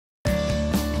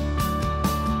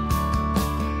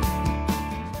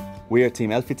We are Team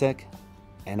Elfi-Tech,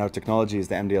 and our technology is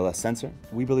the MDLS sensor.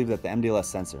 We believe that the MDLS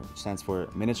sensor, which stands for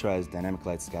Miniaturized Dynamic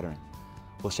Light Scattering,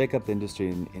 will shake up the industry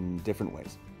in different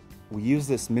ways. We use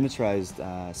this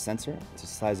miniaturized sensor, it's the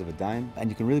size of a dime, and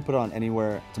you can really put it on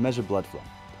anywhere to measure blood flow.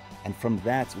 And from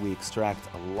that, we extract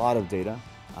a lot of data,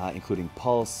 including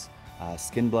pulse,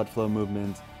 skin blood flow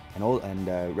movement, and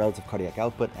relative cardiac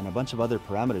output, and a bunch of other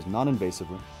parameters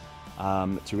non-invasively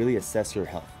to really assess your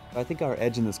health. I think our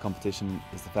edge in this competition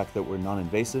is the fact that we're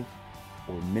non-invasive,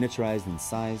 we're miniaturized in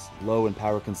size, low in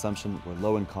power consumption, we're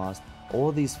low in cost. All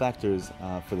of these factors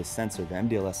for the sensor, the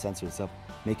MDLS sensor itself,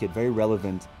 make it very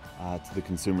relevant to the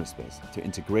consumer space, to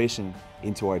integration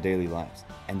into our daily lives.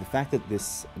 And the fact that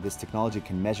this technology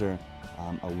can measure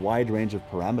a wide range of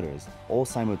parameters, all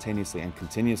simultaneously and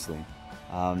continuously,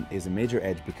 is a major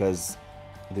edge because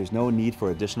there's no need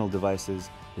for additional devices,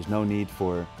 there's no need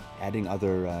for adding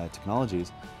other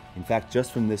technologies. In fact,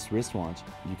 just from this wristwatch,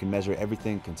 you can measure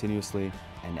everything continuously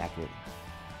and accurately.